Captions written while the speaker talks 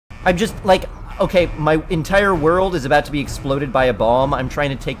I'm just, like, okay, my entire world is about to be exploded by a bomb. I'm trying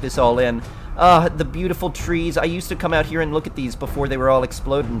to take this all in. The beautiful trees. I used to come out here and look at these before they were all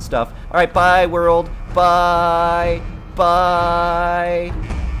exploded and stuff. Alright, bye, world. Bye. Bye.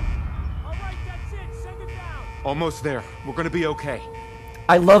 Alright, that's it. Send it down. Almost there. We're gonna be okay.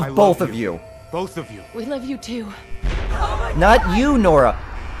 I love both of you. Both of you. We love you too. Not you, Nora.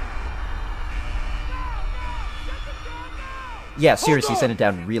 Yeah, seriously, send it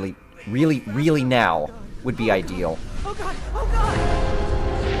down really, really, really now would be ideal. Oh god! Oh god!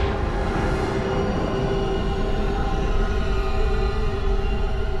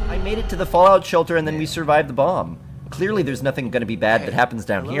 I made it to the fallout shelter and then we survived the bomb. Clearly there's nothing gonna be bad that happens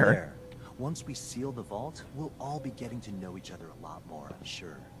down here. There. Once we seal the vault, we'll all be getting to know each other a lot more, I'm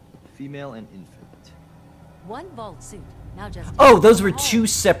sure. Female and infant. One vault suit. Now just. Oh, those were two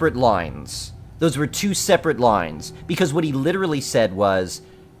separate lines. Those were two separate lines. Because what he literally said was,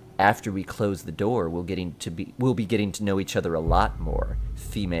 after we close the door, we'll be getting to know each other a lot more.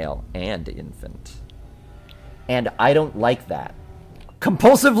 Female and infant. And I don't like that.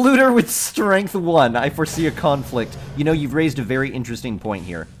 Compulsive looter with strength 1. I foresee a conflict. You know, you've raised a very interesting point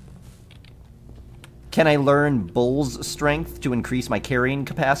here. Can I learn Bull's strength to increase my carrying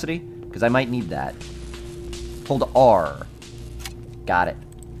capacity? Because I might need that. Hold R. Got it.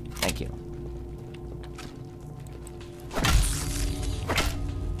 Thank you.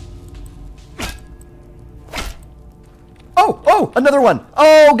 Oh! Oh! Another one!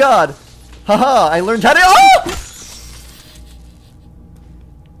 Oh, God! Haha! I learned how to— Oh!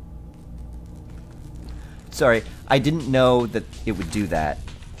 Sorry, I didn't know that it would do that.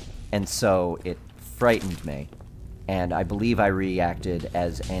 And so it frightened me. And I believe I reacted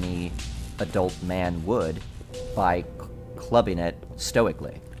as any adult man would by clubbing it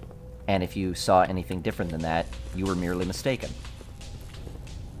stoically. And if you saw anything different than that, you were merely mistaken.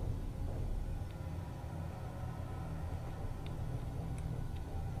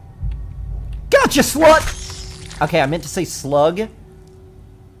 Gotcha, slut! Okay, I meant to say slug.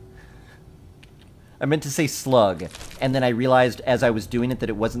 I meant to say slug. And then I realized as I was doing it that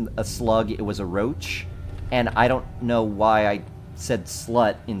it wasn't a slug, it was a roach. And I don't know why I said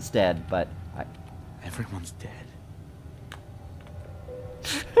slut instead, but Everyone's dead.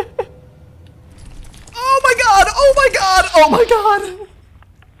 Oh my god! Oh my god! Oh my god!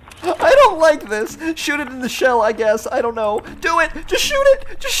 I don't like this. Shoot it in the shell, I guess. I don't know. Do it! Just shoot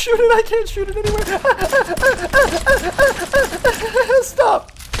it! Just shoot it! I can't shoot it anywhere.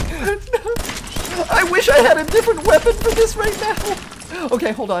 Stop! I wish I had a different weapon for this right now.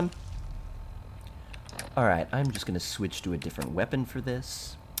 Okay, hold on. Alright, I'm just gonna switch to a different weapon for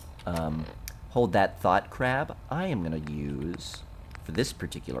this. Hold that thought, Crab. I am gonna use, for this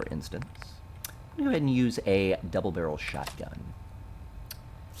particular instance, I'm gonna go ahead and use a double-barrel shotgun.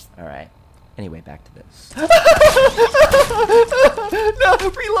 Alright. Anyway, back to this. No,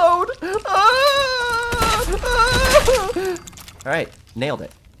 reload! Alright, nailed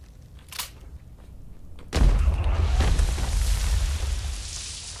it.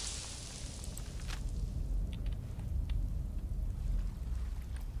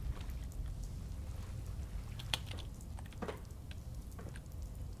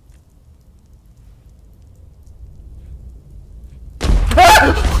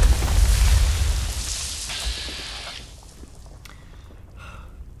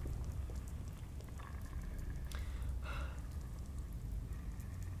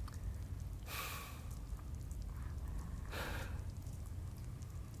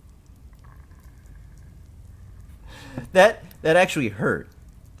 That actually hurt.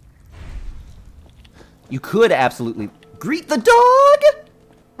 You could absolutely greet the dog.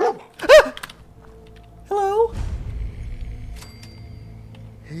 Ah! Hello.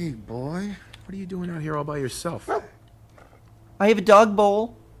 Hey, boy. What are you doing out here all by yourself? I have a dog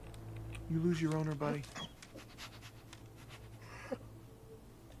bowl. You lose your owner, buddy?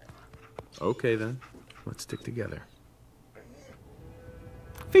 Okay, then. Let's stick together.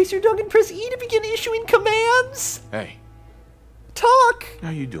 Face your dog and press E to begin issuing commands. Hey. Talk. How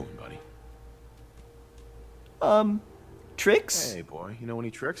you doing, buddy? Tricks? Hey, boy. You know any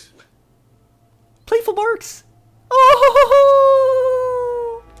tricks? Playful barks. Oh!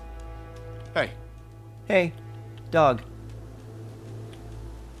 Hey. Hey, dog.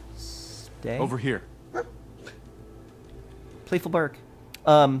 Stay. Over here. Playful bark.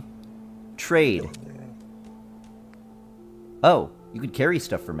 Trade. Oh, you could carry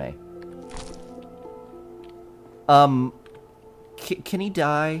stuff for me. Can he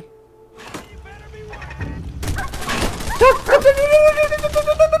die?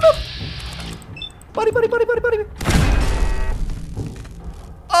 Buddy.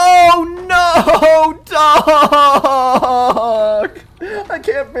 Oh no, dog! I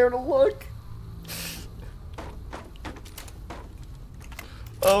can't bear to look.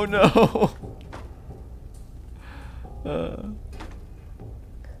 Oh no.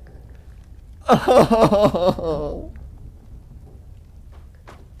 Oh.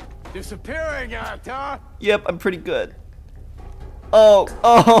 Disappearing act, huh? Yep, I'm pretty good. Oh,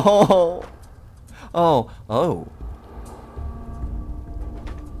 oh, oh, oh.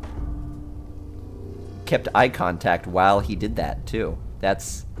 Kept eye contact while he did that, too.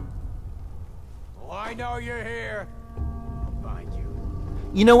 That's... Oh, I know you're here. I'll find you.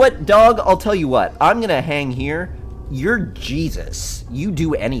 You know what, dog? I'll tell you what. I'm gonna hang here. You're Jesus. You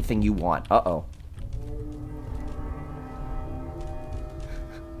do anything you want. Uh-oh.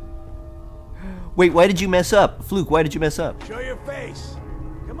 Wait, why did you mess up? Fluke, why did you mess up? Show your face.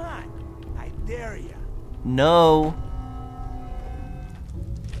 Come on. I dare you. No.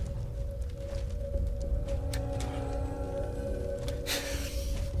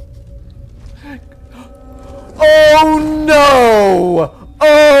 Oh no!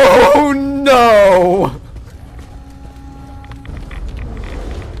 Oh no! No!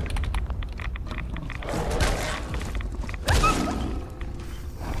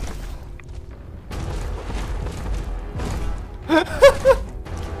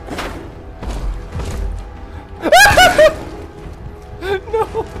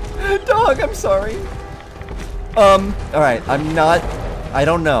 Dog, I'm sorry. Alright, I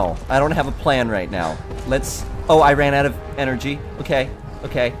don't know. I don't have a plan right now. Let's... Oh, I ran out of energy. Okay,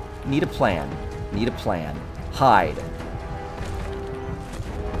 okay. Need a plan. Need a plan. Hide.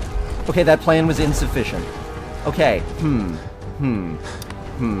 Okay, that plan was insufficient. Okay,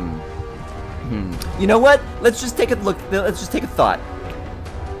 You know what? Let's just take a look. Let's just take a thought.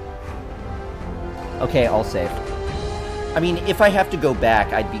 Okay, I'll save. I mean, if I have to go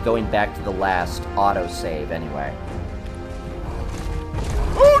back, I'd be going back to the last autosave anyway.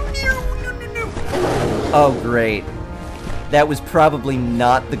 Oh, no, no, no, no. Oh, great. That was probably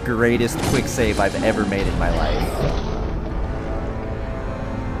not the greatest quick save I've ever made in my life.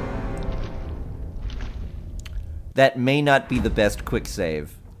 That may not be the best quick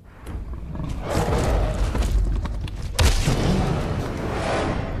save.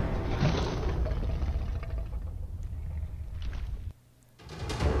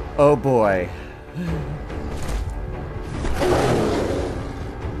 Oh boy.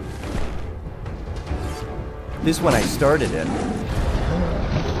 This one I started in.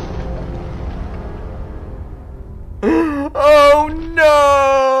 Oh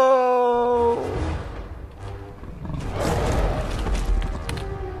no!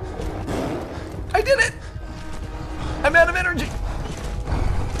 I did it! I'm out of energy!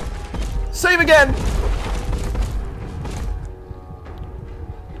 Save again!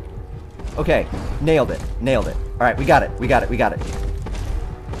 Okay, nailed it, nailed it. Alright, we got it, we got it, we got it.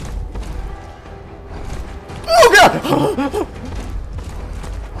 Oh god!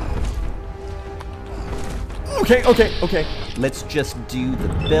 Okay, okay, okay. Let's just do the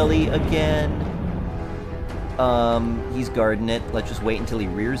belly again. He's guarding it. Let's just wait until he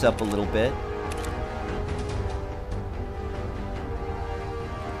rears up a little bit.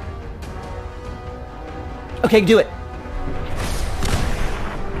 Okay, do it.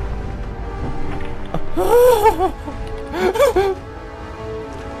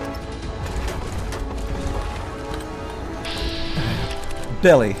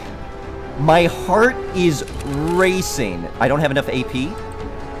 Belly. My heart is racing. I don't have enough AP?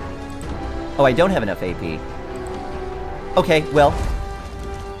 Oh, I don't have enough AP. Okay, well.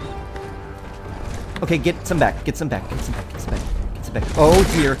 Okay, get some back. Get some back. Get some back. Get some back. Get some back. Oh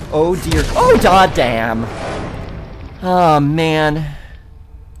dear. Oh dear. Oh god damn. Oh man.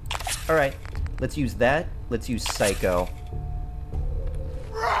 Alright. Let's use that. Let's use Psycho.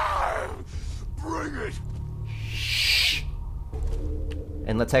 Bring it. Shh.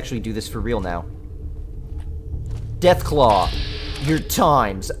 And let's actually do this for real now. Deathclaw, your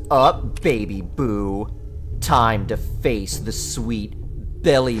time's up, baby boo. Time to face the sweet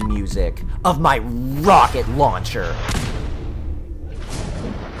belly music of my rocket launcher.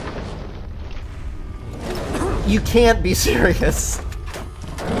 You can't be serious.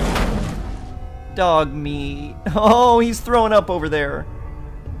 Dogmeat. Oh, he's throwing up over there.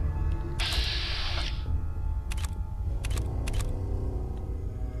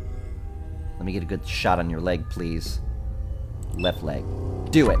 Let me get a good shot on your leg, please. Left leg.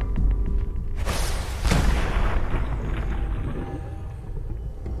 Do it.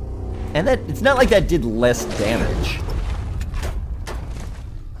 And that, it's not like that did less damage.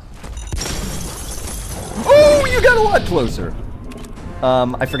 Oh, you got a lot closer.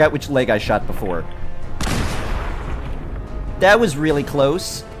 I forgot which leg I shot before. That was really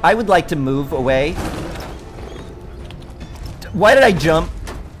close. I would like to move away. Why did I jump?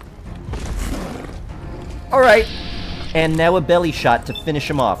 Alright. And now a belly shot to finish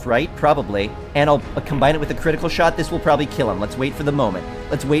him off, right? Probably. And I'll combine it with a critical shot. This will probably kill him. Let's wait for the moment.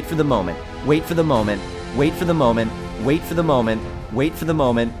 Let's wait for the moment. Wait for the moment. Wait for the moment. Wait for the moment. Wait for the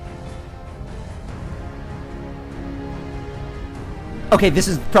moment. Okay, this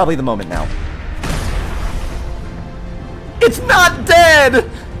is probably the moment now. It's not dead!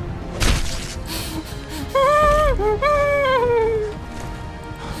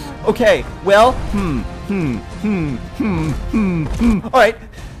 Okay, well, Alright.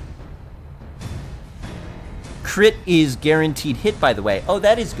 Crit is guaranteed hit, by the way. Oh,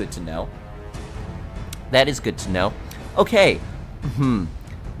 that is good to know. That is good to know. Okay.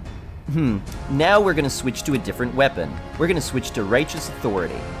 Now we're gonna switch to a different weapon. We're gonna switch to Righteous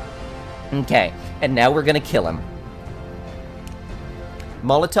Authority. Okay, and now we're gonna kill him.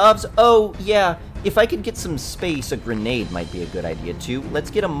 Molotovs? Oh, yeah. If I could get some space, a grenade might be a good idea, too. Let's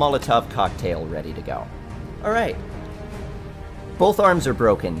get a Molotov cocktail ready to go. Alright. Both arms are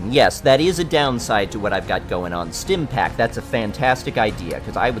broken. Yes, that is a downside to what I've got going on. Stim Pack, that's a fantastic idea,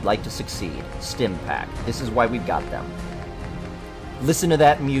 because I would like to succeed. Stim Pack. This is why we've got them. Listen to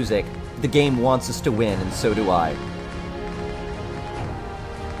that music. The game wants us to win, and so do I.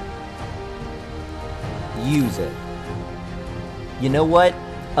 Use it. You know what?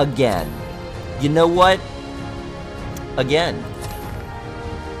 Again. You know what? Again.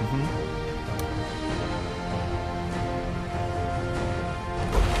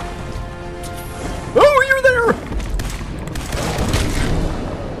 Oh, you're there!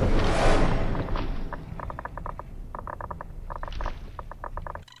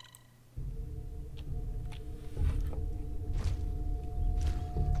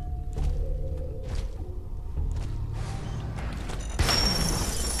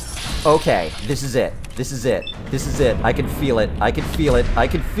 Okay, this is it. This is it. This is it. I can feel it. I can feel it. I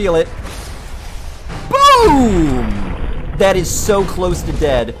can feel it. Boom! That is so close to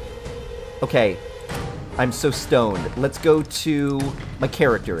dead. Okay. I'm so stoned. Let's go to... My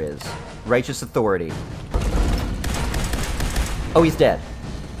character is. Righteous Authority. Oh, he's dead.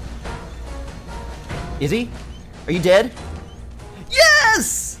 Is he? Are you dead?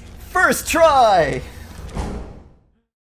 Yes! First try!